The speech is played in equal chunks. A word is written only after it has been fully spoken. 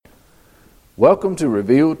Welcome to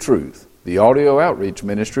Revealed Truth, the audio outreach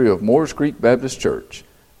ministry of Moores Creek Baptist Church.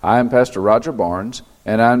 I am Pastor Roger Barnes,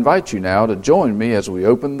 and I invite you now to join me as we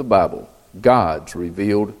open the Bible, God's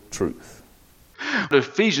Revealed Truth.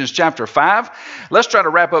 Ephesians chapter 5. Let's try to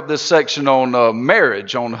wrap up this section on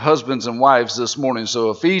marriage, on husbands and wives this morning. So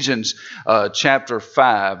Ephesians chapter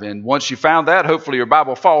 5. And once you found that, hopefully your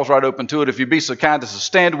Bible falls right open to it. If you'd be so kind as to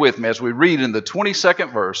stand with me as we read in the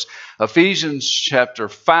 22nd verse. Ephesians chapter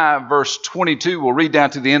 5, verse 22. We'll read down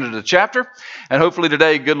to the end of the chapter. And hopefully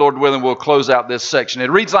today, good Lord willing, we'll close out this section. It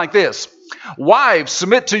reads like this. Wives,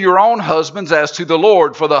 submit to your own husbands as to the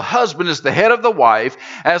Lord, for the husband is the head of the wife,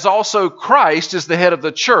 as also Christ is the head of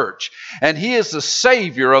the church, and he is the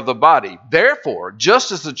Savior of the body. Therefore,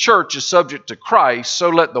 just as the church is subject to Christ, so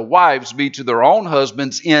let the wives be to their own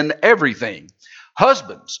husbands in everything.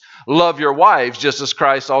 Husbands, love your wives just as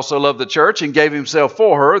Christ also loved the church and gave himself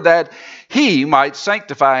for her, that he might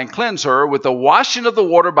sanctify and cleanse her with the washing of the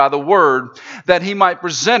water by the word, that he might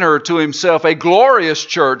present her to himself a glorious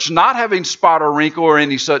church, not having spot or wrinkle or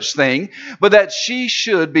any such thing, but that she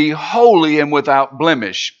should be holy and without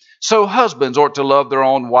blemish. So husbands ought to love their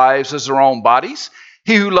own wives as their own bodies.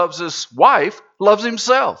 He who loves his wife loves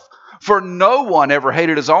himself. For no one ever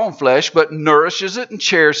hated his own flesh, but nourishes it and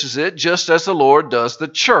cherishes it, just as the Lord does the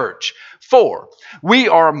church. For we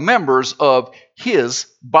are members of his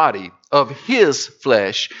body, of his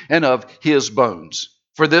flesh, and of his bones.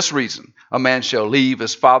 For this reason, a man shall leave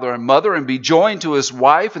his father and mother and be joined to his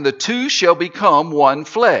wife, and the two shall become one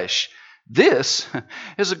flesh. This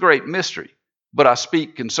is a great mystery, but I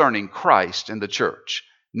speak concerning Christ and the church.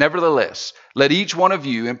 Nevertheless, let each one of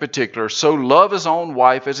you in particular so love his own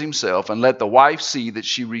wife as himself, and let the wife see that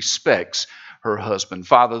she respects her husband.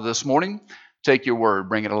 Father, this morning, take your word,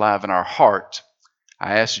 bring it alive in our heart.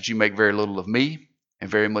 I ask that you make very little of me and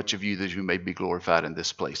very much of you, that you may be glorified in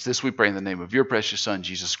this place. This we pray in the name of your precious Son,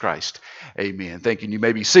 Jesus Christ. Amen. Thank you. You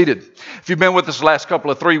may be seated. If you've been with us the last couple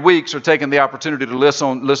of 3 weeks or taken the opportunity to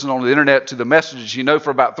listen on the internet to the messages, you know for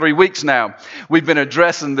about 3 weeks now, we've been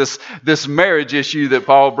addressing this marriage issue that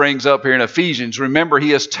Paul brings up here in Ephesians. Remember, he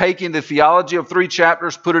has taken the theology of 3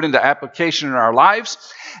 chapters, put it into application in our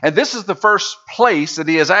lives. And this is the first place that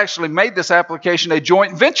he has actually made this application a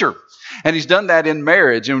joint venture. And he's done that in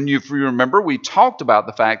marriage. And if you remember, we talked about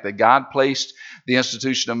the fact that God placed the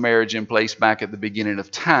institution of marriage in place back at the beginning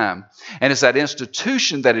of time. And it's that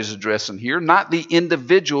institution that he's addressing here, not the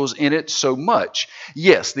individuals in it so much.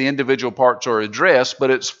 Yes, the individual parts are addressed, but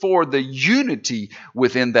it's for the unity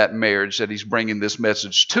within that marriage that he's bringing this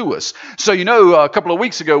message to us. So, a couple of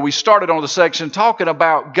weeks ago, we started on the section talking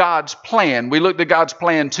about God's plan. We looked at God's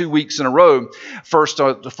plan 2 weeks in a row. First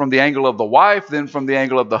from the angle of the wife, then from the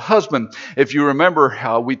angle of the husband. If you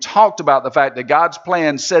remember, we talked about the fact that God's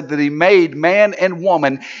plan said that he made man and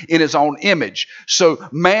woman in his own image. So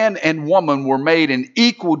man and woman were made in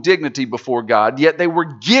equal dignity before God, yet they were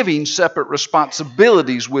giving separate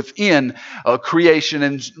responsibilities within creation,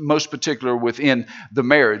 and most particular within the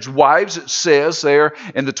marriage. Wives, it says there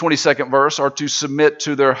in the 22nd verse, are to submit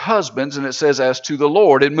to their husbands, and it says as to the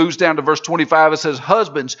Lord. It moves down to verse 25. It says,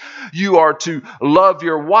 husbands, you are to love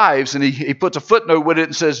your wives. And he puts a footnote with it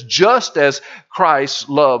and says, just as Christ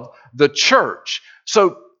loved the church.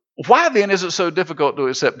 So why then is it so difficult to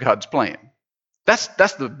accept God's plan? That's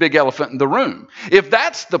the big elephant in the room. If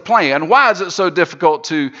that's the plan, why is it so difficult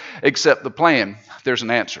to accept the plan? There's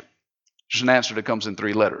an answer. There's an answer that comes in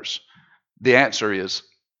 3 letters. The answer is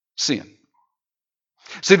sin.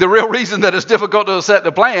 See, the real reason that it's difficult to accept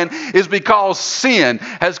the plan is because sin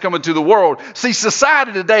has come into the world. See,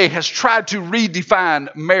 society today has tried to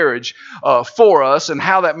redefine marriage for us and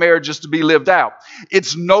how that marriage is to be lived out.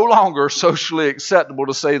 It's no longer socially acceptable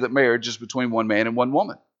to say that marriage is between one man and one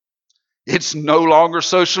woman. It's no longer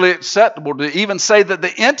socially acceptable to even say that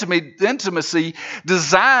the intimacy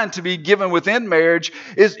designed to be given within marriage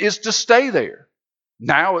is to stay there.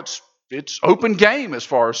 Now it's open game as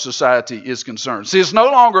far as society is concerned. See, it's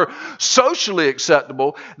no longer socially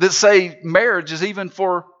acceptable that say marriage is even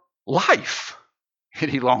for life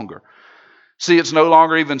any longer. See, it's no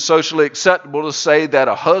longer even socially acceptable to say that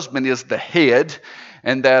a husband is the head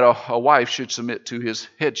and that a wife should submit to his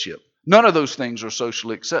headship. None of those things are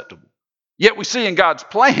socially acceptable. Yet we see in God's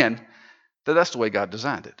plan that that's the way God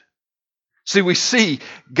designed it. See, we see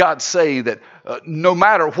God say that no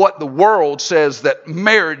matter what the world says that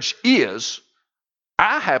marriage is,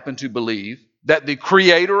 I happen to believe that the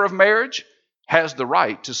creator of marriage has the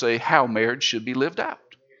right to say how marriage should be lived out.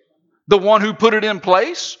 The one who put it in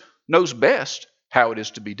place knows best how it is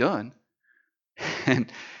to be done.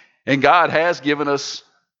 And God has given us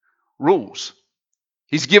rules.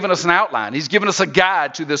 He's given us an outline. He's given us a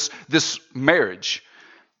guide to this marriage.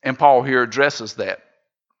 And Paul here addresses that.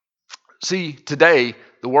 See, today,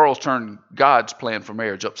 the world's turned God's plan for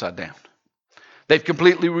marriage upside down. They've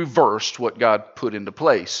completely reversed what God put into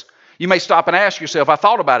place. You may stop and ask yourself, I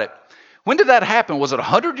thought about it. When did that happen? Was it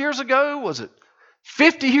 100 years ago? Was it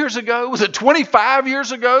 50 years ago? Was it 25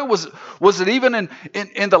 years ago? Was it even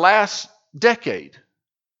in the last decade?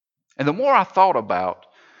 And the more I thought about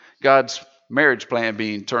God's marriage plan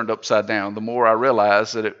being turned upside down, the more I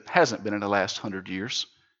realized that it hasn't been in the last 100 years.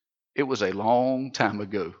 It was a long time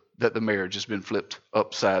ago that the marriage has been flipped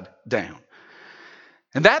upside down.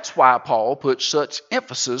 And that's why Paul puts such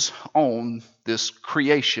emphasis on this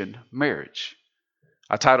creation marriage.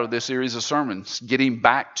 I titled this series of sermons, Getting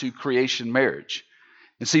Back to Creation Marriage.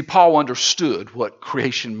 And see, Paul understood what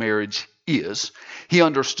creation marriage is. He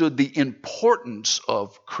understood the importance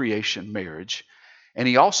of creation marriage. And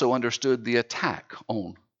he also understood the attack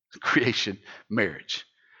on creation marriage.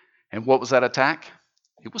 And what was that attack?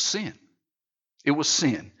 It was sin. It was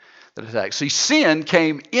sin that attacked. See, sin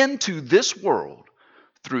came into this world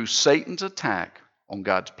through Satan's attack on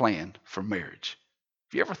God's plan for marriage.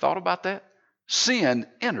 Have you ever thought about that? Sin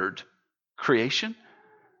entered creation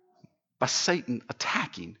by Satan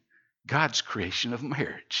attacking God's creation of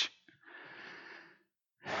marriage.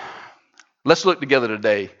 Let's look together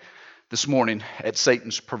today, this morning, at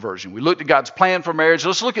Satan's perversion. We looked at God's plan for marriage.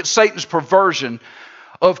 Let's look at Satan's perversion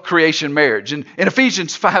of creation marriage. In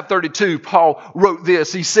Ephesians 5:32, Paul wrote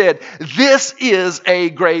this. He said, "This is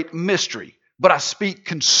a great mystery, but I speak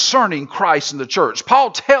concerning Christ and the church."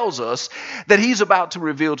 Paul tells us that he's about to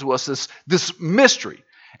reveal to us this mystery.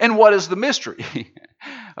 And what is the mystery?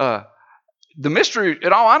 The mystery,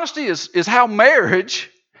 in all honesty, is how marriage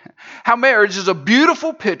is a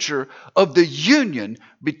beautiful picture of the union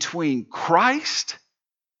between Christ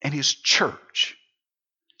and his church.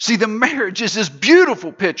 See, the marriage is this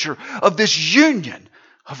beautiful picture of this union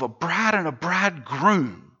of a bride and a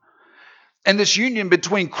bridegroom. And this union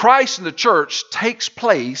between Christ and the church takes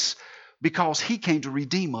place because he came to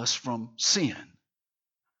redeem us from sin.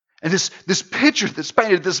 And this picture that's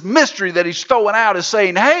painted, this mystery that he's throwing out is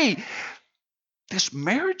saying, hey, this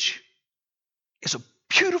marriage is a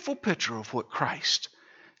beautiful picture of what Christ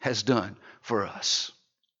has done for us.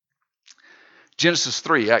 Genesis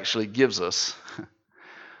 3 actually gives us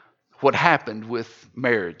what happened with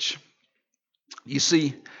marriage. You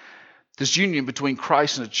see, this union between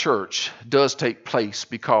Christ and the church does take place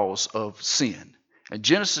because of sin. And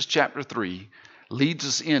Genesis chapter 3 leads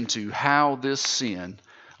us into how this sin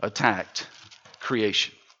attacked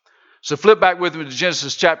creation. So flip back with me to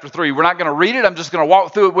Genesis chapter 3. We're not going to read it. I'm just going to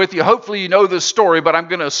walk through it with you. Hopefully you know this story, but I'm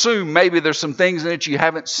going to assume maybe there's some things in it you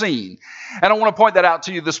haven't seen. And I want to point that out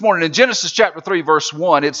to you this morning. In Genesis chapter 3, verse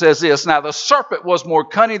 1, it says this, "Now the serpent was more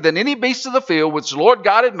cunning than any beast of the field which the Lord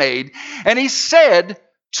God had made. And he said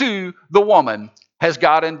to the woman, Has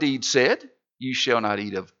God indeed said, You shall not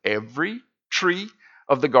eat of every tree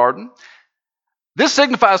of the garden?" This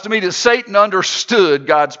signifies to me that Satan understood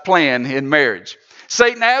God's plan in marriage.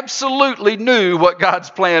 Satan absolutely knew what God's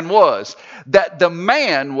plan was, that the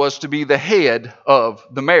man was to be the head of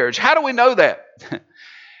the marriage. How do we know that?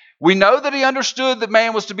 We know that he understood that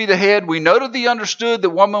man was to be the head. We know that he understood that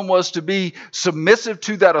woman was to be submissive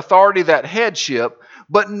to that authority, that headship.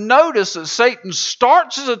 But notice that Satan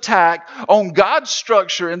starts his attack on God's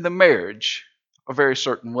structure in the marriage a very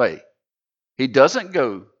certain way. He doesn't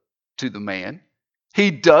go to the man.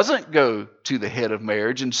 He doesn't go to the head of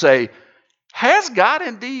marriage and say, "Has God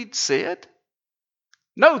indeed said?"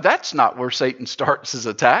 No, that's not where Satan starts his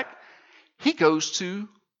attack. He goes to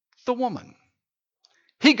the woman.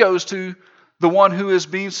 He goes to the one who is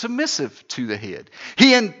being submissive to the head.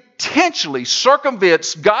 He intentionally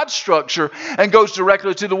circumvents God's structure and goes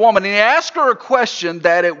directly to the woman. And he asks her a question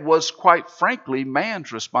that it was, quite frankly,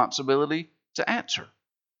 man's responsibility to answer.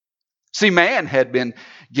 See, man had been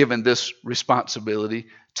given this responsibility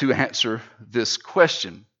to answer this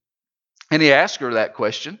question. And he asked her that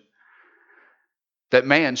question that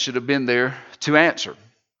man should have been there to answer.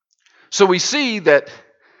 So we see that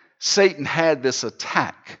Satan had this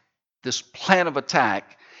attack, this plan of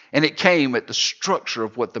attack, and it came at the structure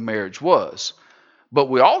of what the marriage was. But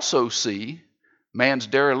we also see man's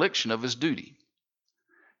dereliction of his duty.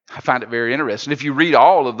 I find it very interesting. If you read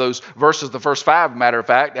all of those verses, the first 5, matter of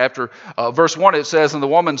fact, after verse 1, it says, "And the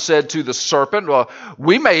woman said to the serpent,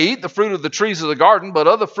 We may eat the fruit of the trees of the garden, but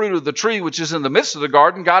of the fruit of the tree which is in the midst of the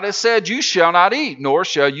garden, God has said, You shall not eat, nor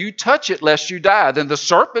shall you touch it, lest you die. Then the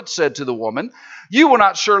serpent said to the woman, You will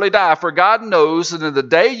not surely die, for God knows that in the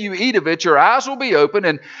day you eat of it, your eyes will be open,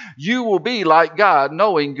 and you will be like God,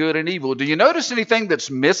 knowing good and evil. Do you notice anything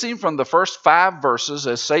that's missing from the first 5 verses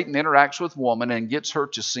as Satan interacts with woman and gets her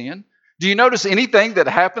to sin? Do you notice anything that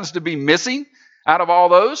happens to be missing out of all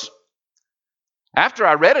those? After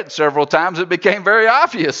I read it several times, it became very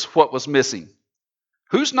obvious what was missing.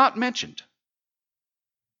 Who's not mentioned?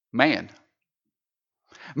 Man.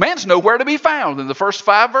 Man's nowhere to be found in the first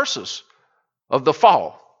 5 verses of the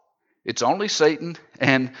fall. It's only Satan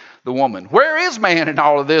and the woman. Where is man in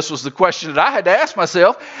all of this was the question that I had to ask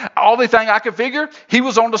myself. Only thing I could figure, he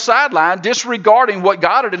was on the sideline disregarding what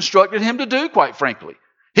God had instructed him to do, quite frankly.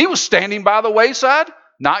 He was standing by the wayside,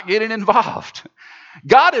 not getting involved.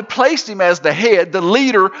 God had placed him as the head, the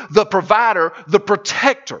leader, the provider, the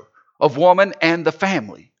protector of woman and the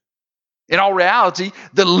family. In all reality,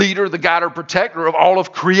 the leader, the guide, or protector of all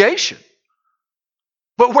of creation.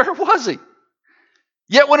 But where was he?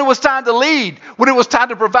 Yet when it was time to lead, when it was time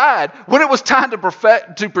to provide, when it was time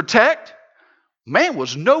to protect, man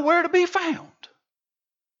was nowhere to be found.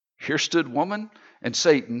 Here stood woman and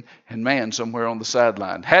Satan and man somewhere on the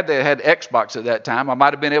sideline. Had they had Xbox at that time, I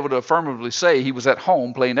might have been able to affirmatively say he was at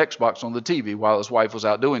home playing Xbox on the TV while his wife was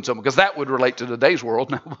out doing something, because that would relate to today's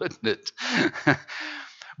world now, wouldn't it?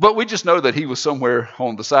 But we just know that he was somewhere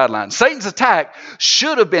on the sideline. Satan's attack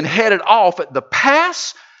should have been headed off at the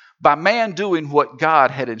pass by man doing what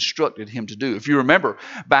God had instructed him to do. If you remember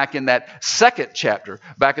back in that second chapter,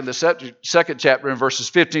 back in the second chapter in verses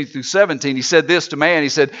 15 through 17, he said this to man. He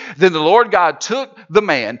said, "Then the Lord God took the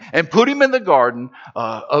man and put him in the garden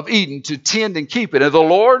of Eden to tend and keep it. And the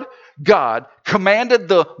Lord God commanded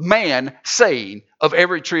the man, saying, of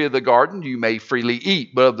every tree of the garden you may freely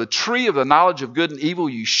eat, but of the tree of the knowledge of good and evil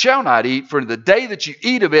you shall not eat, for in the day that you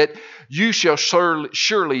eat of it, you shall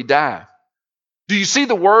surely die." Do you see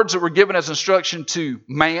the words that were given as instruction to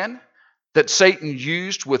man that Satan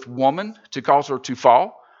used with woman to cause her to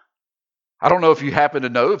fall? I don't know if you happen to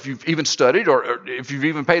know, if you've even studied or if you've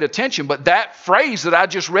even paid attention, but that phrase that I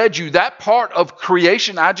just read you, that part of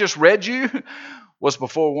creation I just read you, was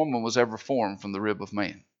before woman was ever formed from the rib of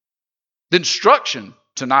man. The instruction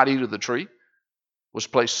to not eat of the tree was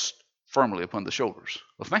placed firmly upon the shoulders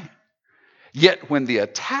of man. Yet when the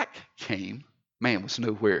attack came, man was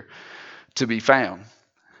nowhere to be found.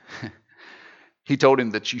 He told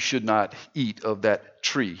him that you should not eat of that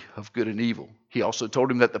tree of good and evil. He also told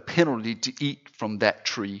him that the penalty to eat from that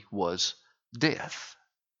tree was death.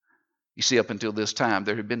 You see, up until this time,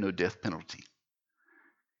 there had been no death penalty.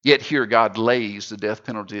 Yet here God lays the death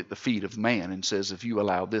penalty at the feet of man and says, if you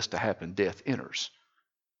allow this to happen, death enters.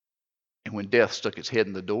 And when death stuck its head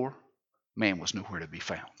in the door, man was nowhere to be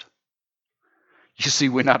found. You see,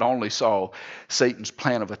 we not only saw Satan's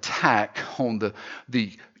plan of attack on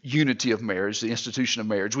the unity of marriage, the institution of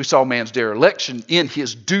marriage, we saw man's dereliction in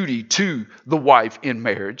his duty to the wife in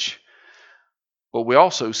marriage, but we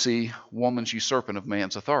also see woman's usurping of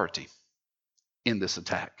man's authority in this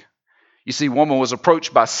attack. You see, woman was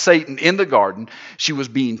approached by Satan in the garden. She was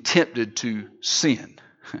being tempted to sin.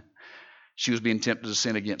 She was being tempted to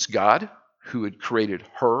sin against God, who had created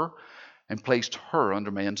her and placed her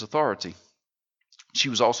under man's authority. She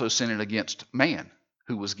was also sinning against man,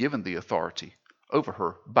 who was given the authority over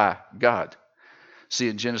her by God. See,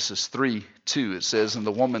 in Genesis 3:2, it says, "And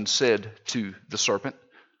the woman said to the serpent,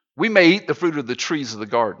 we may eat the fruit of the trees of the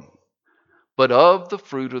garden. But of the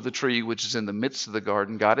fruit of the tree which is in the midst of the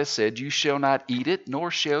garden, God has said, you shall not eat it,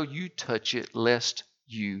 nor shall you touch it, lest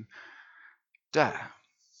you die."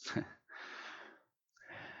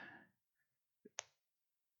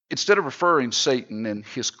 Instead of referring Satan and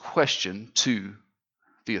his question to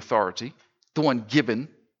the authority, the one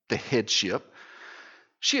given the headship,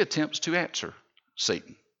 she attempts to answer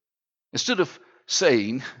Satan. Instead of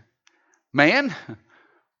saying, "Man,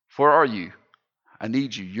 where are you? I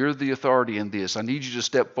need you. You're the authority in this. I need you to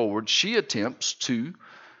step forward," she attempts to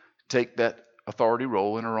take that authority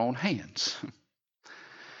role in her own hands.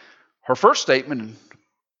 Her first statement in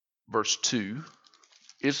verse 2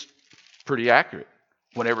 is pretty accurate.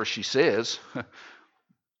 Whenever she says,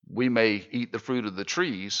 "We may eat the fruit of the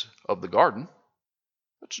trees of the garden,"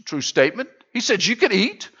 that's a true statement. He said you could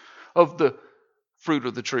eat of the fruit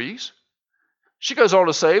of the trees. She goes on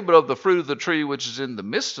to say, "But of the fruit of the tree which is in the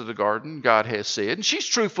midst of the garden, God has said." And she's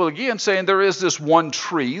truthful again, saying there is this one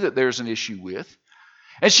tree that there's an issue with.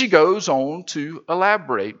 And she goes on to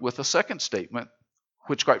elaborate with a second statement,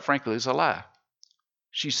 which quite frankly is a lie.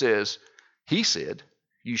 She says, "He said,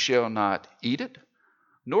 you shall not eat it,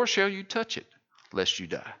 nor shall you touch it, lest you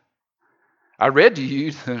die." I read to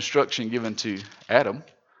you the instruction given to Adam.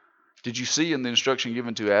 Did you see in the instruction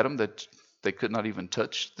given to Adam that they could not even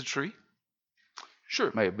touch the tree? Sure,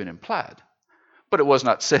 it may have been implied, but it was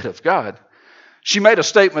not said of God. She made a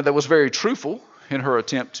statement that was very truthful in her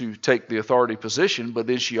attempt to take the authority position, but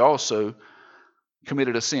then she also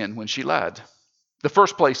committed a sin when she lied. The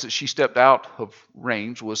first place that she stepped out of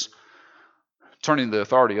range was turning the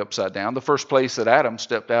authority upside down. The first place that Adam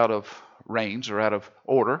stepped out of range or out of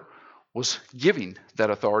order was giving that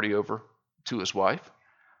authority over to his wife.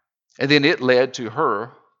 And then it led to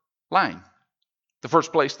her lying. The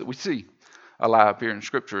first place that we see a lie appear in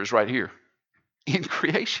Scripture is right here in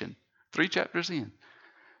creation, 3 chapters in.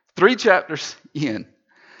 3 chapters in.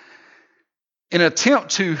 In an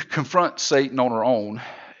attempt to confront Satan on her own,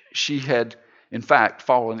 she had, in fact,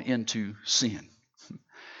 fallen into sin.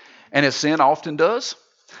 And as sin often does,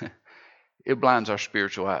 it blinds our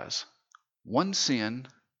spiritual eyes. One sin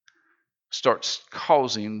starts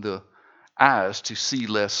causing the eyes to see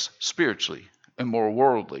less spiritually and more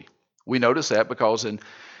worldly. We notice that because in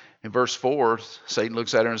verse 4, Satan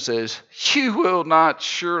looks at her and says, "You will not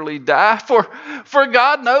surely die, for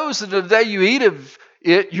God knows that the day you eat of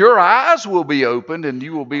it, your eyes will be opened and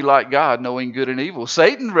you will be like God, knowing good and evil."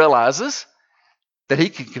 Satan realizes that he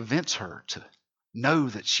can convince her to know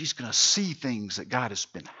that she's going to see things that God has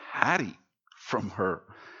been hiding from her.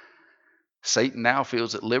 Satan now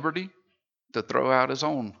feels at liberty to throw out his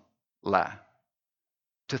own lie.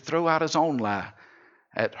 To throw out his own lie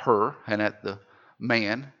at her and at the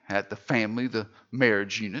man, at the family, the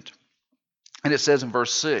marriage unit. And it says in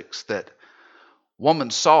verse 6 that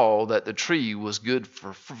woman saw that the tree was good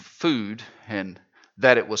for food and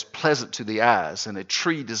that it was pleasant to the eyes and a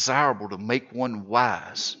tree desirable to make one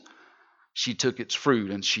wise. She took its fruit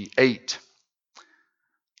and she ate.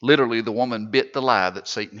 Literally, the woman bit the lie that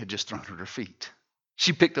Satan had just thrown at her feet.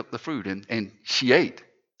 She picked up the fruit and she ate.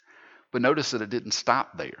 But notice that it didn't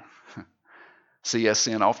stop there. See, as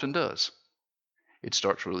sin often does, it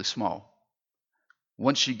starts really small.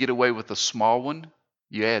 Once you get away with a small one,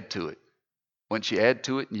 you add to it. Once you add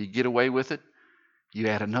to it and you get away with it, you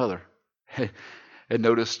add another. And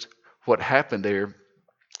notice what happened there. It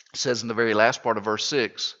says in the very last part of verse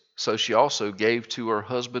 6, so she also gave to her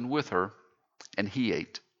husband with her, and he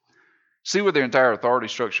ate. See where their entire authority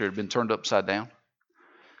structure had been turned upside down?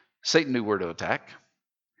 Satan knew where to attack.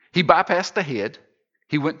 He bypassed the head.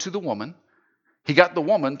 He went to the woman. He got the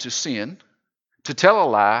woman to sin, to tell a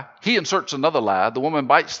lie. He inserts another lie. The woman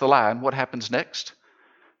bites the lie, and what happens next?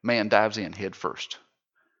 Man dives in head first.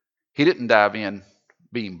 He didn't dive in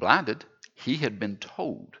being blinded. He had been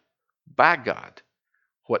told by God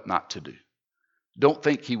what not to do. Don't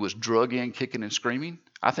think he was drug in kicking and screaming.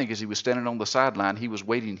 I think as he was standing on the sideline, he was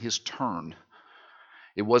waiting his turn.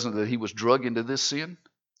 It wasn't that he was drug into this sin.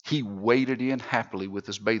 He waded in happily with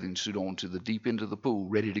his bathing suit on to the deep end of the pool,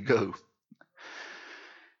 ready to go.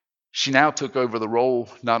 She now took over the role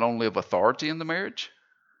not only of authority in the marriage,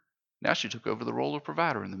 now she took over the role of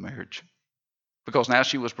provider in the marriage. Because now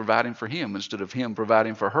she was providing for him instead of him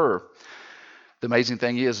providing for her. The amazing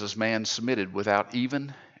thing is man submitted without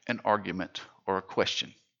even an argument or a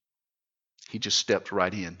question. He just stepped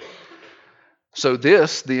right in. So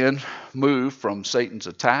this then moved from Satan's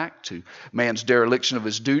attack to man's dereliction of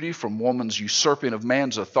his duty, from woman's usurping of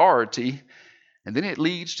man's authority, and then it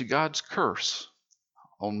leads to God's curse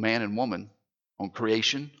on man and woman, on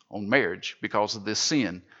creation, on marriage, because of this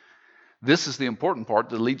sin. This is the important part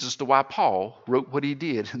that leads us to why Paul wrote what he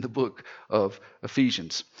did in the book of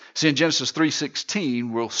Ephesians. See, in Genesis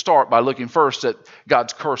 3:16, we'll start by looking first at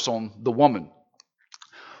God's curse on the woman.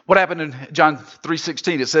 What happened in John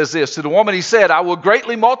 3:16? It says this, to the woman he said, I will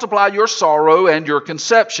greatly multiply your sorrow and your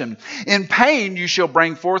conception. In pain you shall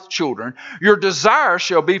bring forth children. Your desire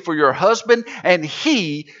shall be for your husband, and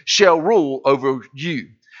he shall rule over you.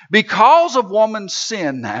 Because of woman's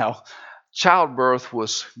sin now, childbirth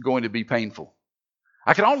was going to be painful.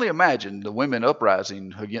 I can only imagine the women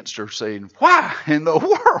uprising against her saying, why in the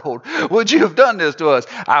world would you have done this to us?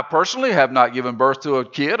 I personally have not given birth to a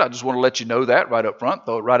kid. I just want to let you know that right up front,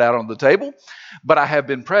 throw it right out on the table. But I have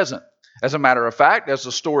been present. As a matter of fact, as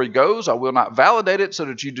the story goes, I will not validate it so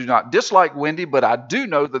that you do not dislike Wendy, but I do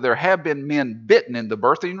know that there have been men bitten in the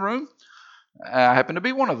birthing room. I happen to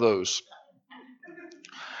be one of those.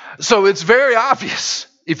 So it's very obvious,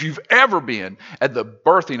 if you've ever been at the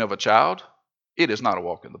birthing of a child, it is not a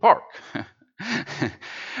walk in the park.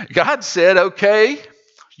 God said, okay,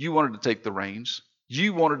 you wanted to take the reins.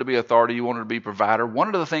 You wanted to be authority. You wanted to be provider. One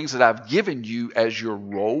of the things that I've given you as your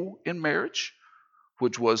role in marriage,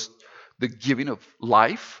 which was the giving of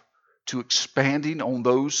life, to expanding on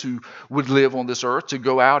those who would live on this earth, to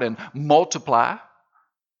go out and multiply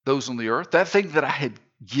those on the earth. That thing that I had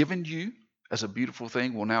given you as a beautiful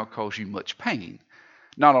thing will now cause you much pain.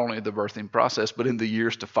 Not only in the birthing process, but in the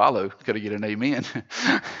years to follow. Could I get an amen?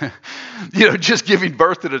 Just giving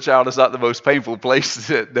birth to the child is not the most painful place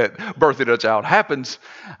that birthing a child happens.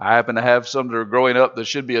 I happen to have some that are growing up that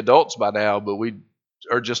should be adults by now, but we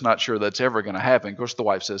are just not sure that's ever going to happen. Of course, the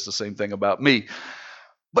wife says the same thing about me.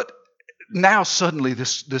 But now suddenly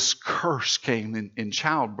this curse came in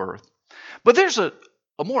childbirth. But there's a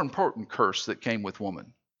more important curse that came with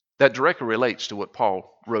woman that directly relates to what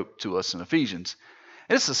Paul wrote to us in Ephesians.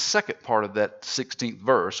 And it's the second part of that 16th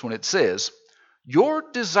verse when it says, your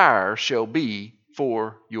desire shall be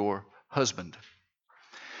for your husband.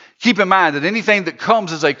 Keep in mind that anything that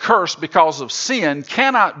comes as a curse because of sin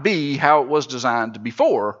cannot be how it was designed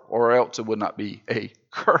before, or else it would not be a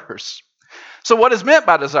curse. So what is meant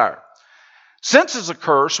by desire? Since it's a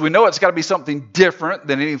curse, we know it's got to be something different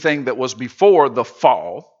than anything that was before the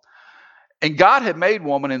fall. And God had made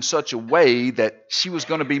woman in such a way that she was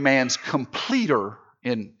going to be man's completer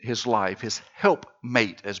in his life, his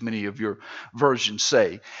helpmate, as many of your versions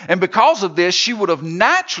say. And because of this, she would have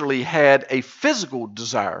naturally had a physical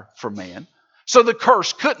desire for man. So the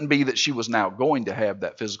curse couldn't be that she was now going to have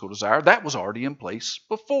that physical desire. That was already in place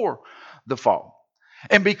before the fall.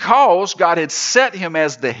 And because God had set him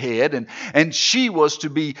as the head and she was to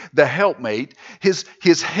be the helpmate,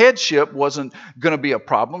 his headship wasn't going to be a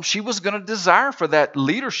problem. She was going to desire for that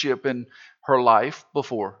leadership in her life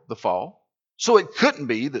before the fall. So it couldn't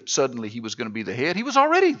be that suddenly he was going to be the head. He was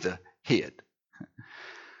already the head.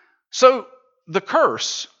 So the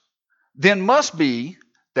curse then must be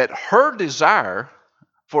that her desire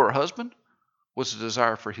for her husband was a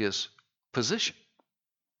desire for his position.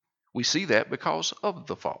 We see that because of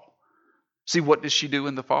the fall. See, what did she do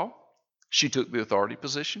in the fall? She took the authority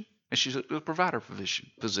position and she took the provider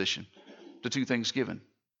position. The two things given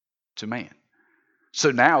to man.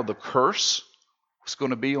 So now the curse was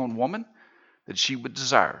going to be on woman, that she would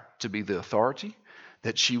desire to be the authority,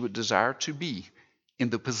 that she would desire to be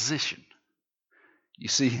in the position. You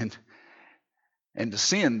see, and the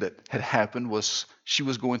sin that had happened was she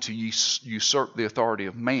was going to usurp the authority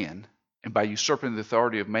of man. And by usurping the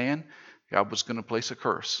authority of man, God was going to place a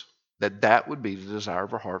curse. That would be the desire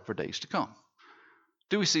of her heart for days to come.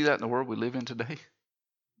 Do we see that in the world we live in today?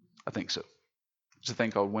 I think so. It's a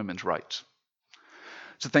thing called women's rights.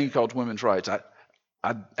 It's a thing called women's rights.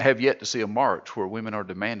 I have yet to see a march where women are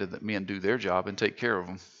demanded that men do their job and take care of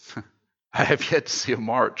them. I have yet to see a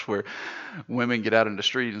march where women get out in the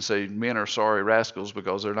street and say, men are sorry rascals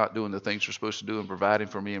because they're not doing the things they're supposed to do and providing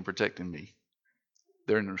for me and protecting me.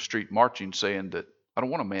 They're in the street marching saying that I don't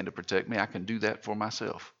want a man to protect me. I can do that for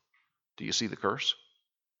myself. Do you see the curse?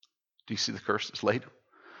 Do you see the curse that's laid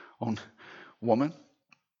on woman?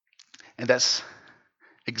 And that's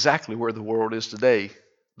exactly where the world is today.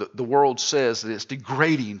 The world says that it's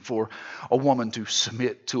degrading for a woman to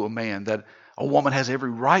submit to a man, that a woman has every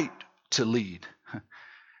right to lead,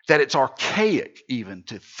 that it's archaic even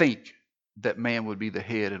to think that man would be the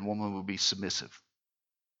head and woman would be submissive.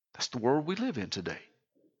 That's the world we live in today.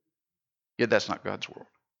 Yet that's not God's world.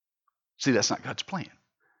 See, that's not God's plan.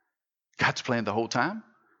 God's plan the whole time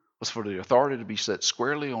was for the authority to be set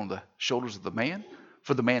squarely on the shoulders of the man,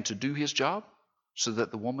 for the man to do his job, so that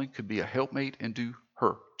the woman could be a helpmate and do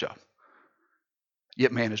her job.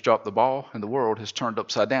 Yet man has dropped the ball and the world has turned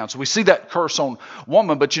upside down. So we see that curse on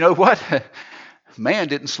woman, but you know what? Man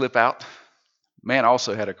didn't slip out. Man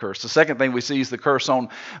also had a curse. The second thing we see is the curse on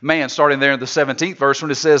man, starting there in the 17th verse when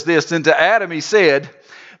it says this, then to Adam he said,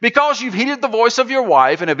 because you've heeded the voice of your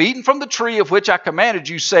wife and have eaten from the tree of which I commanded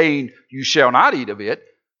you, saying, you shall not eat of it.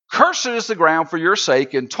 Cursed is the ground for your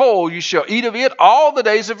sake, and toil you shall eat of it all the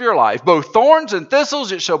days of your life. Both thorns and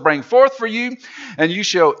thistles it shall bring forth for you, and you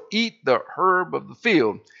shall eat the herb of the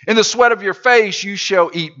field. In the sweat of your face you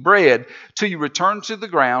shall eat bread, till you return to the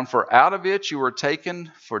ground, for out of it you were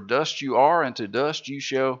taken, for dust you are, and to dust you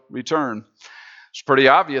shall return. It's pretty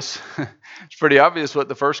obvious. It's pretty obvious what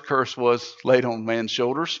the first curse was laid on man's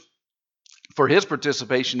shoulders. For his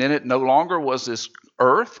participation in it, no longer was this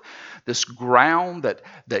earth, this ground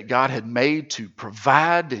that God had made to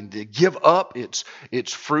provide and to give up its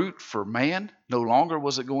fruit for man. No longer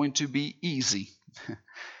was it going to be easy.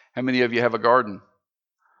 How many of you have a garden?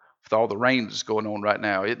 With all the rain that's going on right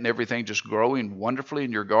now, isn't everything just growing wonderfully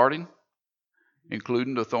in your garden?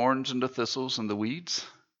 Including the thorns and the thistles and the weeds?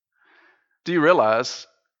 Do you realize,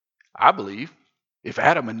 I believe, if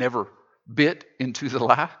Adam had never bit into the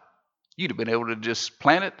lie, you'd have been able to just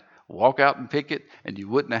plant it, walk out and pick it, and you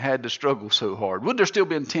wouldn't have had to struggle so hard. Would there still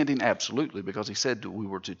been tending? Absolutely, because he said we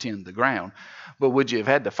were to tend the ground. But would you have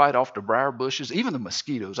had to fight off the briar bushes? Even the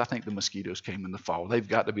mosquitoes. I think the mosquitoes came in the fall. They've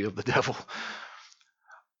got to be of the devil.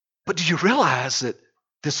 But do you realize that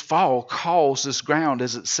this fall calls this ground,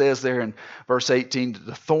 as it says there in verse 18,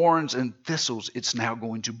 the thorns and thistles it's now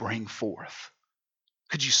going to bring forth?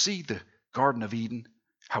 Could you see the Garden of Eden?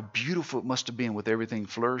 How beautiful it must have been with everything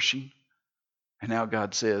flourishing. And now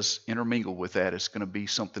God says, intermingle with that. It's going to be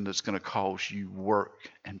something that's going to cause you work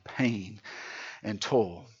and pain and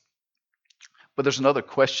toil. But there's another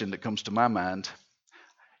question that comes to my mind.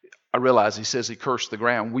 I realize he says he cursed the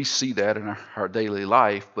ground. We see that in our daily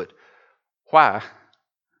life, but why?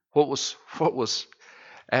 What was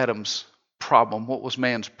Adam's problem? What was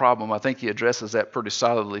man's problem? I think he addresses that pretty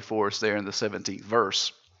solidly for us there in the 17th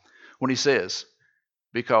verse when he says,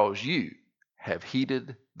 because you have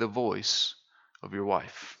heeded the voice of your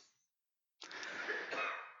wife.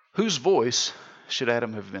 Whose voice should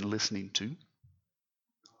Adam have been listening to?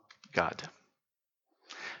 God.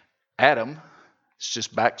 Adam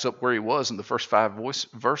just backs up where he was in the first 5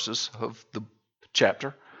 verses of the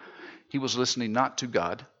chapter. He was listening not to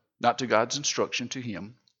God, not to God's instruction to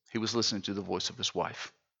him. He was listening to the voice of his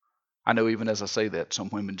wife. I know even as I say that, some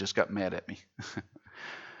women just got mad at me.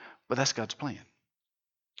 But that's God's plan.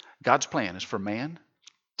 God's plan is for man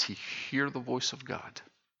to hear the voice of God,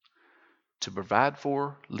 to provide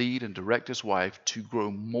for, lead, and direct his wife to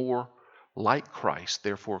grow more like Christ,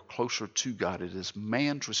 therefore closer to God. It is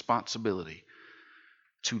man's responsibility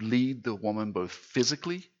to lead the woman both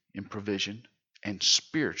physically in provision and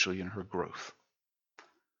spiritually in her growth.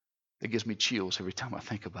 It gives me chills every time I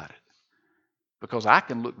think about it, because I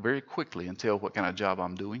can look very quickly and tell what kind of job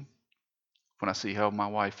I'm doing when I see how my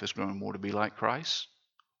wife is growing more to be like Christ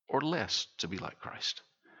or less to be like Christ.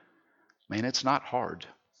 Man, it's not hard.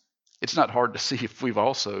 It's not hard to see if we've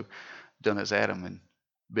also done as Adam and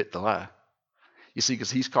bit the lie. You see,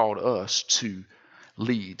 because he's called us to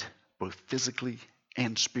lead both physically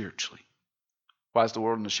and spiritually. Why is the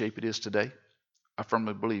world in the shape it is today? I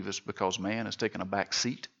firmly believe it's because man has taken a back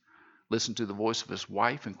seat, listened to the voice of his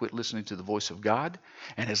wife and quit listening to the voice of God,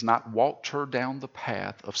 and has not walked her down the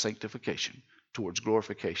path of sanctification towards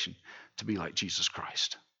glorification to be like Jesus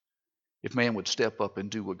Christ. If man would step up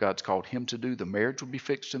and do what God's called him to do, the marriage would be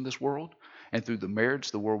fixed in this world. And through the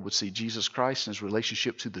marriage, the world would see Jesus Christ and his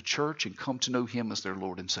relationship to the church and come to know him as their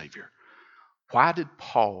Lord and Savior. Why did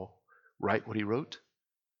Paul write what he wrote?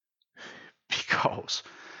 Because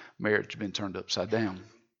marriage had been turned upside down.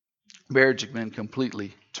 Marriage had been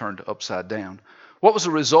completely turned upside down. What was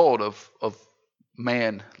the result of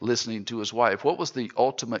man listening to his wife? What was the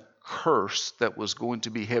ultimate curse that was going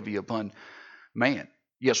to be heavy upon man?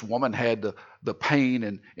 Yes, woman had the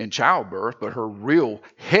pain in childbirth, but her real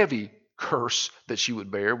heavy curse that she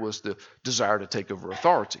would bear was the desire to take over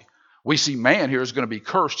authority. We see man here is going to be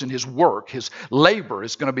cursed in his work. His labor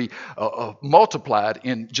is going to be multiplied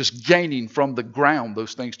in just gaining from the ground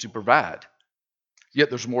those things to provide. Yet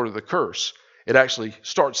there's more to the curse. It actually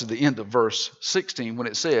starts at the end of verse 16 when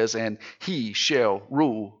it says, and he shall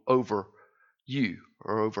rule over you,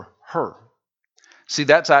 or over her. See,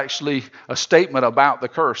 that's actually a statement about the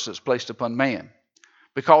curse that's placed upon man.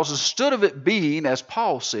 Because instead of it being, as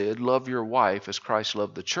Paul said, love your wife as Christ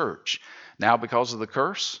loved the church. Now, because of the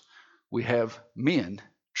curse, we have men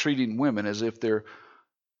treating women as if they're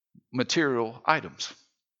material items.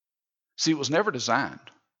 See, it was never designed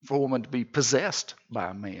for a woman to be possessed by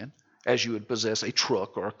a man as you would possess a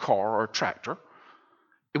truck or a car or a tractor.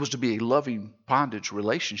 It was to be a loving bondage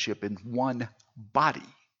relationship in one body.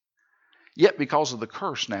 Yet because of the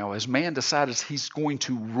curse now, as man decides he's going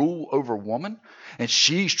to rule over woman, and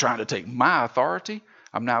she's trying to take my authority,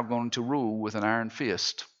 I'm now going to rule with an iron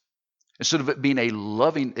fist. Instead of it being a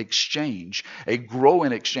loving exchange, a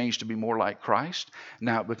growing exchange to be more like Christ,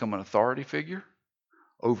 now it becomes an authority figure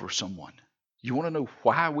over someone. You want to know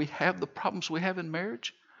why we have the problems we have in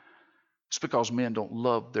marriage? It's because men don't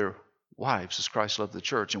love their wives as Christ loved the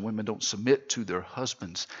church, and women don't submit to their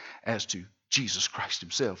husbands as to Jesus Christ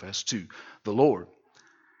himself, as to the Lord.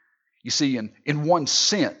 You see, in one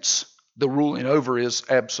sense, the ruling over is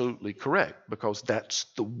absolutely correct, because that's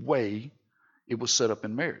the way it was set up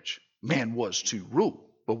in marriage. Man was to rule,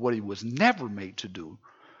 but what he was never made to do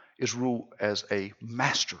is rule as a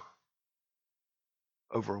master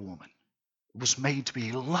over a woman. It was made to be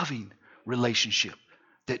a loving relationship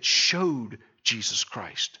that showed Jesus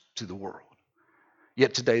Christ to the world.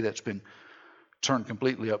 Yet today that's been turned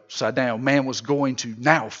completely upside down. Man was going to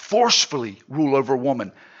now forcefully rule over a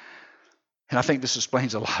woman. And I think this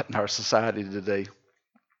explains a lot in our society today.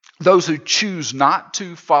 Those who choose not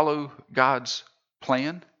to follow God's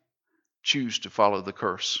plan choose to follow the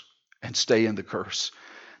curse and stay in the curse.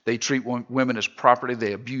 They treat women as property,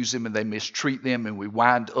 they abuse them, and they mistreat them, and we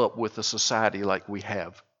wind up with a society like we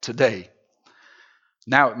have today.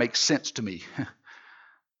 Now it makes sense to me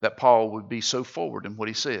that Paul would be so forward in what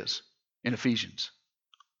he says in Ephesians.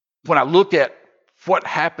 When I look at what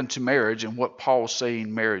happened to marriage and what Paul's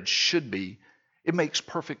saying marriage should be, it makes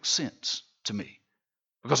perfect sense to me.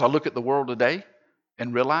 Because I look at the world today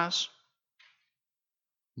and realize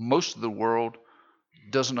most of the world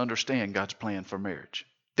doesn't understand God's plan for marriage.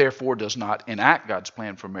 Therefore does not enact God's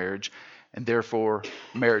plan for marriage, and therefore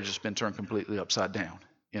marriage has been turned completely upside down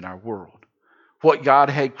in our world. What God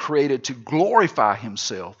had created to glorify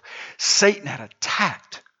himself, Satan had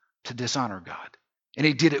attacked to dishonor God. And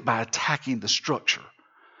he did it by attacking the structure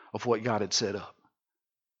of what God had set up.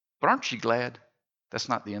 But aren't you glad that's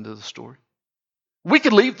not the end of the story? We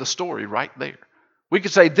could leave the story right there. We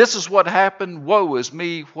could say, this is what happened. Woe is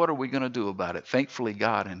me. What are we going to do about it? Thankfully,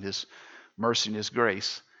 God, in his mercy and his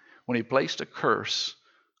grace, when he placed a curse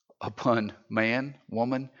upon man,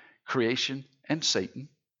 woman, creation, and Satan,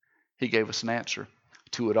 he gave us an answer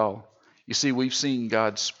to it all. You see, we've seen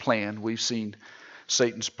God's plan. We've seen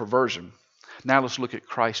Satan's perversion. Now let's look at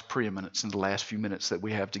Christ's preeminence in the last few minutes that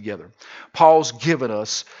we have together. Paul's given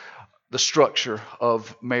us the structure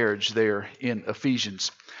of marriage there in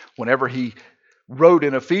Ephesians. Whenever he wrote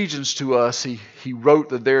in Ephesians to us, he wrote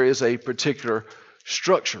that there is a particular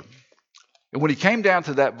structure. And when he came down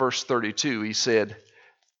to that verse 32, he said,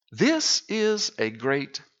 this is a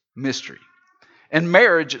great mystery. And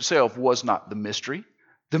marriage itself was not the mystery.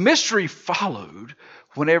 The mystery followed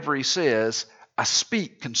whenever he says, I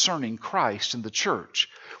speak concerning Christ and the church.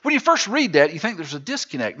 When you first read that, you think there's a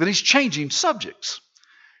disconnect, that he's changing subjects.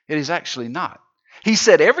 It is actually not. He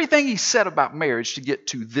said everything he said about marriage to get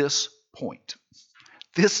to this point.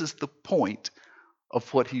 This is the point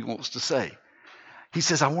of what he wants to say. He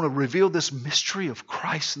says, I want to reveal this mystery of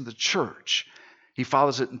Christ and the church. He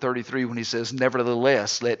follows it in 33 when he says,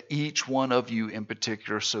 nevertheless, let each one of you in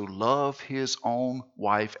particular so love his own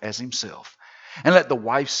wife as himself. And let the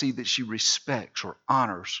wife see that she respects or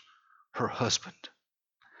honors her husband.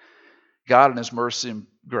 God in his mercy and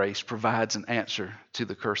grace provides an answer to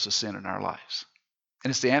the curse of sin in our lives.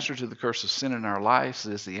 And it's the answer to the curse of sin in our lives.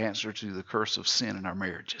 It's the answer to the curse of sin in our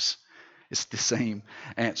marriages. It's the same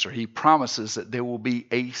answer. He promises that there will be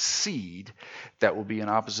a seed that will be in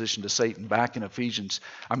opposition to Satan. Back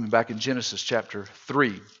in Genesis chapter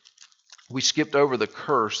 3, we skipped over the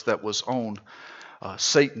curse that was on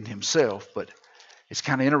Satan himself, but it's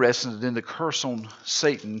kind of interesting that in the curse on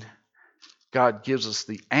Satan, God gives us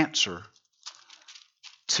the answer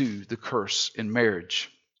to the curse in marriage.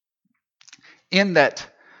 In that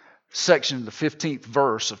section, the 15th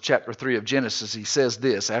verse of chapter 3 of Genesis, he says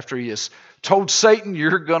this, after he has told Satan,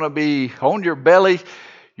 you're going to be on your belly,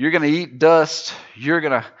 you're going to eat dust, you're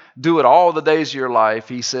going to do it all the days of your life,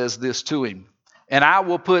 he says this to him, and I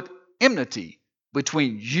will put enmity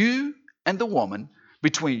between you and the woman,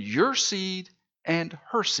 between your seed and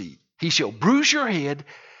her seed. He shall bruise your head,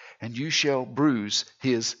 and you shall bruise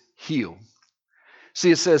his heel. See,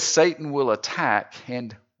 it says Satan will attack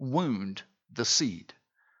and wound the seed.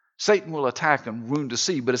 Satan will attack and wound the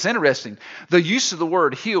seed. But it's interesting. The use of the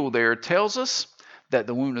word heel there tells us that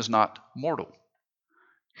the wound is not mortal.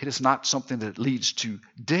 It is not something that leads to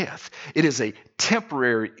death. It is a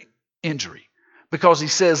temporary injury. Because he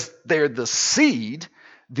says there the seed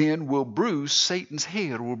then will bruise Satan's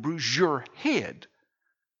head, or will bruise your head.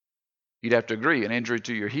 You'd have to agree, an injury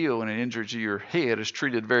to your heel and an injury to your head is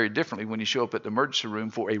treated very differently when you show up at the emergency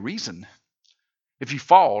room for a reason. If you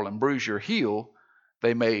fall and bruise your heel,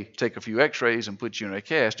 they may take a few x-rays and put you in a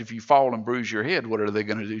cast. If you fall and bruise your head, what are they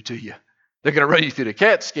going to do to you? They're going to run you through the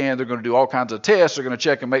CAT scan. They're going to do all kinds of tests. They're going to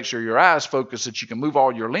check and make sure your eyes focus, that you can move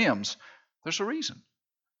all your limbs. There's a reason.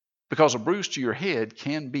 Because a bruise to your head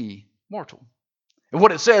can be mortal. And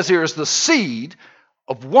what it says here is the seed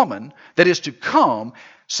of woman that is to come,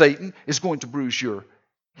 Satan, is going to bruise your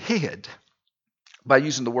head. By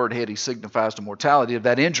using the word head, he signifies the mortality of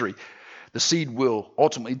that injury. The seed will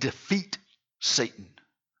ultimately defeat Satan.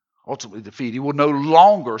 Ultimately defeat.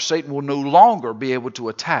 Satan will no longer be able to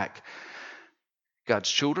attack God's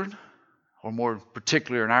children, or more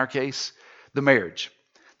particularly in our case, the marriage.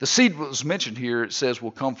 The seed that was mentioned here, it says,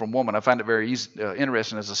 will come from woman. I find it very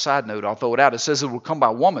interesting as a side note. I'll throw it out. It says it will come by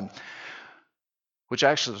woman, which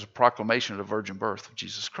actually is a proclamation of the virgin birth of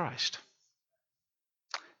Jesus Christ.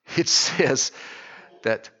 It says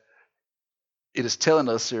that it is telling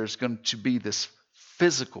us there's going to be this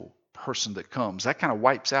physical person that comes. That kind of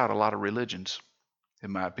wipes out a lot of religions.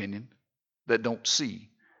 in my opinion, that don't see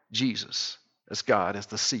Jesus as God, as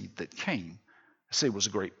the seed that came. They say he was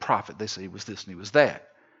a great prophet. They say he was this and he was that.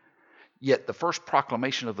 Yet the first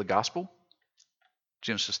proclamation of the gospel,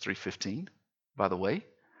 Genesis 3:15, by the way,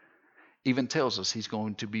 even tells us he's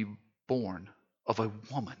going to be born of a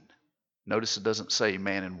woman. Notice it doesn't say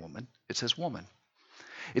man and woman. It says woman.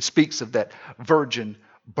 It speaks of that virgin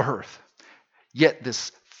birth. Yet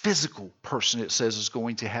this physical person, it says, is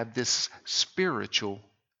going to have this spiritual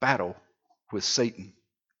battle with Satan.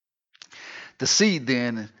 The seed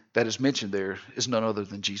then that is mentioned there is none other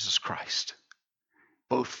than Jesus Christ,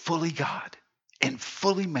 both fully God and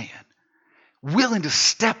fully man, willing to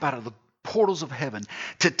step out of the portals of heaven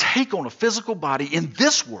to take on a physical body in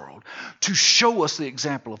this world to show us the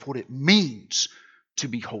example of what it means to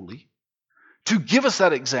be holy, to give us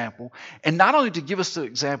that example, and not only to give us the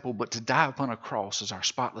example, but to die upon a cross as our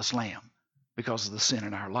spotless lamb because of the sin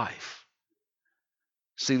in our life.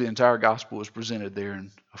 See, the entire gospel is presented there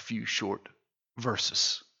in a few short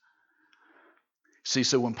verses. See,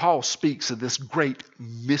 so when Paul speaks of this great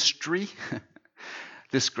mystery,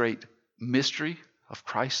 this great mystery of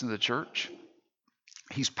Christ in the church,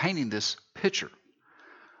 he's painting this picture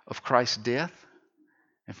of Christ's death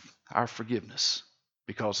and our forgiveness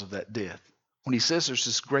because of that death. When he says there's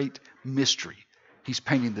this great mystery, he's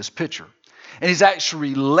painting this picture. And he's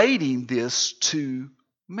actually relating this to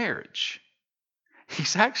marriage.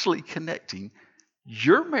 He's actually connecting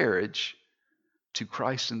your marriage to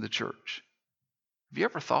Christ in the church. Have you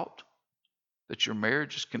ever thought that your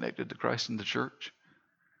marriage is connected to Christ in the church?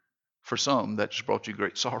 For some, that just brought you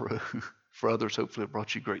great sorrow. For others, hopefully, it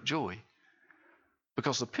brought you great joy.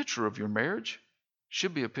 Because the picture of your marriage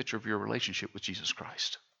should be a picture of your relationship with Jesus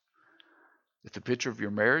Christ. If the picture of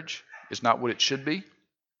your marriage is not what it should be,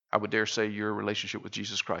 I would dare say your relationship with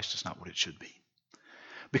Jesus Christ is not what it should be.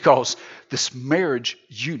 Because this marriage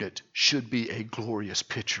unit should be a glorious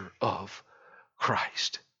picture of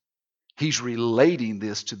Christ. He's relating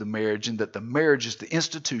this to the marriage, and that the marriage is the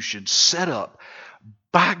institution set up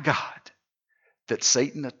by God that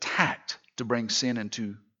Satan attacked to bring sin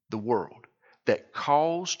into the world, that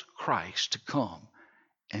caused Christ to come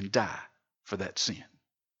and die for that sin.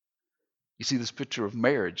 You see, this picture of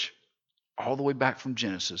marriage, all the way back from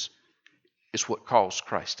Genesis, is what caused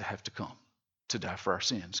Christ to have to come to die for our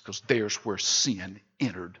sins, because there's where sin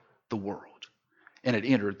entered the world. And it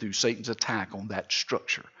entered through Satan's attack on that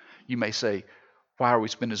structure. You may say, why are we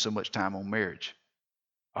spending so much time on marriage?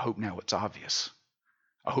 I hope now it's obvious.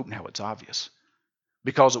 I hope now it's obvious.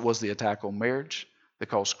 Because it was the attack on marriage that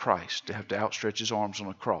caused Christ to have to outstretch his arms on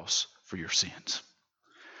a cross for your sins.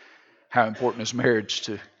 How important is marriage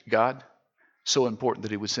to God? So important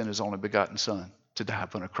that he would send his only begotten Son to die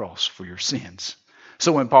upon a cross for your sins.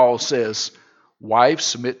 So when Paul says, wives,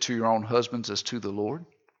 submit to your own husbands as to the Lord,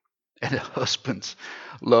 and husbands,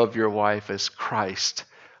 love your wife as Christ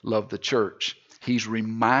loved the church, he's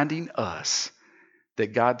reminding us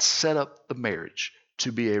that God set up the marriage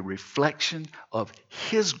to be a reflection of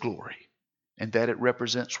his glory, and that it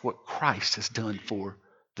represents what Christ has done for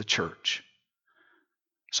the church.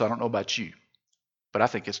 So I don't know about you, but I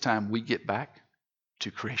think it's time we get back to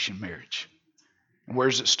creation marriage. And where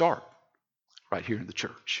does it start? Right here in the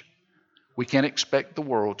church. We can't expect the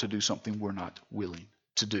world to do something we're not willing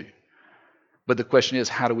to do. But the question is,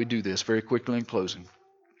 how do we do this? Very quickly in closing.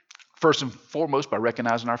 First and foremost, by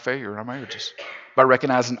recognizing our failure in our marriages. By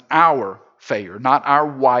recognizing our failure, not our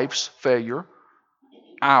wife's failure,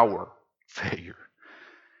 our failure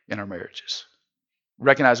in our marriages.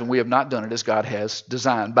 Recognizing we have not done it as God has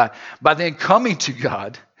designed. By then coming to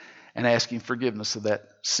God and asking forgiveness of that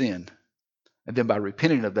sin. And then by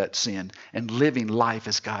repenting of that sin and living life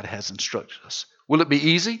as God has instructed us. Will it be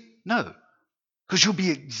easy? No. Because you'll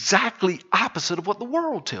be exactly opposite of what the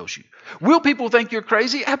world tells you. Will people think you're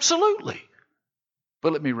crazy? Absolutely.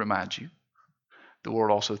 But let me remind you, the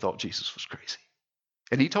world also thought Jesus was crazy.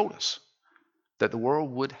 And he told us that the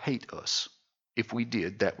world would hate us if we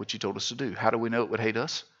did that which he told us to do. How do we know it would hate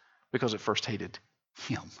us? Because it first hated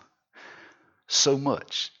him. So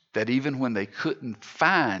much that even when they couldn't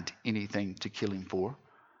find anything to kill him for,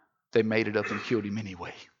 they made it up and killed him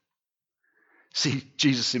anyway. See,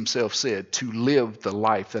 Jesus himself said, to live the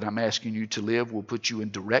life that I'm asking you to live will put you in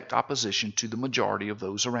direct opposition to the majority of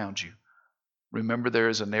those around you. Remember, there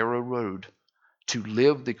is a narrow road. To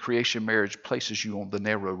live the creation marriage places you on the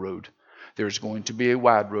narrow road. There's going to be a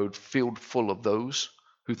wide road filled full of those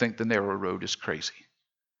who think the narrow road is crazy.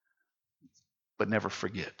 But never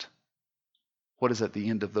forget, what is at the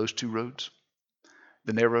end of those two roads?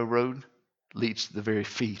 The narrow road leads to the very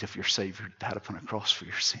feet of your Savior that died upon a cross for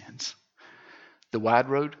your sins. The wide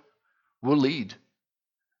road will lead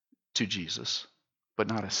to Jesus, but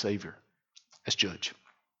not as Savior, as Judge.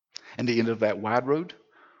 And the end of that wide road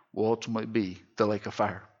will ultimately be the lake of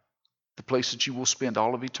fire, the place that you will spend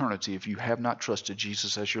all of eternity if you have not trusted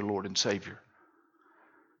Jesus as your Lord and Savior.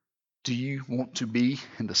 Do you want to be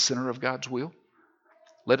in the center of God's will?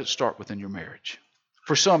 Let it start within your marriage.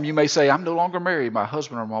 For some, you may say, I'm no longer married. My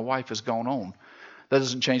husband or my wife has gone on. That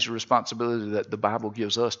doesn't change the responsibility that the Bible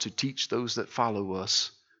gives us to teach those that follow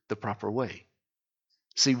us the proper way.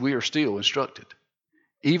 See, we are still instructed.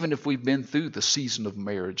 Even if we've been through the season of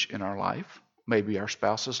marriage in our life, maybe our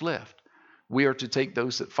spouse has left, we are to take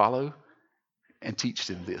those that follow and teach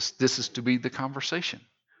them this. This is to be the conversation.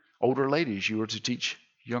 Older ladies, you are to teach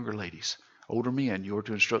younger ladies. Older men, you are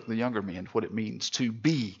to instruct the younger men what it means to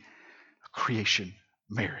be a creation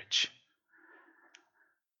marriage.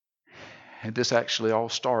 And this actually all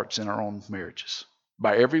starts in our own marriages.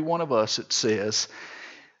 By every one of us, it says,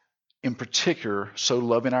 in particular, so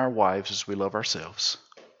loving our wives as we love ourselves.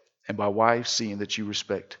 And by wives, seeing that you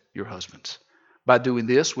respect your husbands. By doing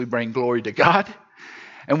this, we bring glory to God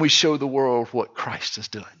and we show the world what Christ has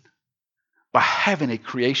done. By having a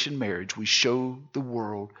creation marriage, we show the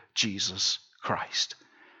world Jesus Christ.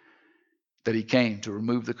 That he came to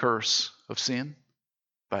remove the curse of sin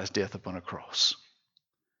by his death upon a cross.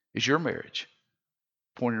 Is your marriage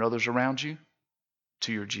pointing others around you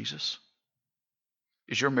to your Jesus?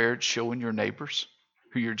 Is your marriage showing your neighbors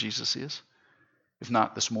who your Jesus is? If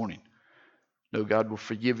not, this morning, know God will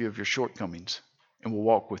forgive you of your shortcomings and will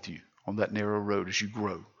walk with you on that narrow road as you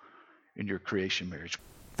grow in your creation marriage.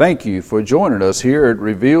 Thank you for joining us here at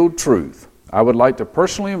Revealed Truth. I would like to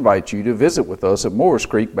personally invite you to visit with us at Morris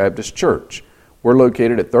Creek Baptist Church. We're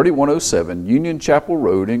located at 3107 Union Chapel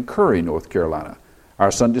Road in Curry, North Carolina. Our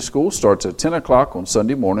Sunday school starts at 10 o'clock on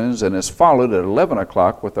Sunday mornings and is followed at 11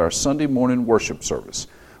 o'clock with our Sunday morning worship service.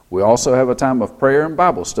 We also have a time of prayer and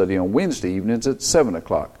Bible study on Wednesday evenings at 7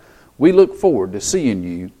 o'clock. We look forward to seeing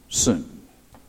you soon.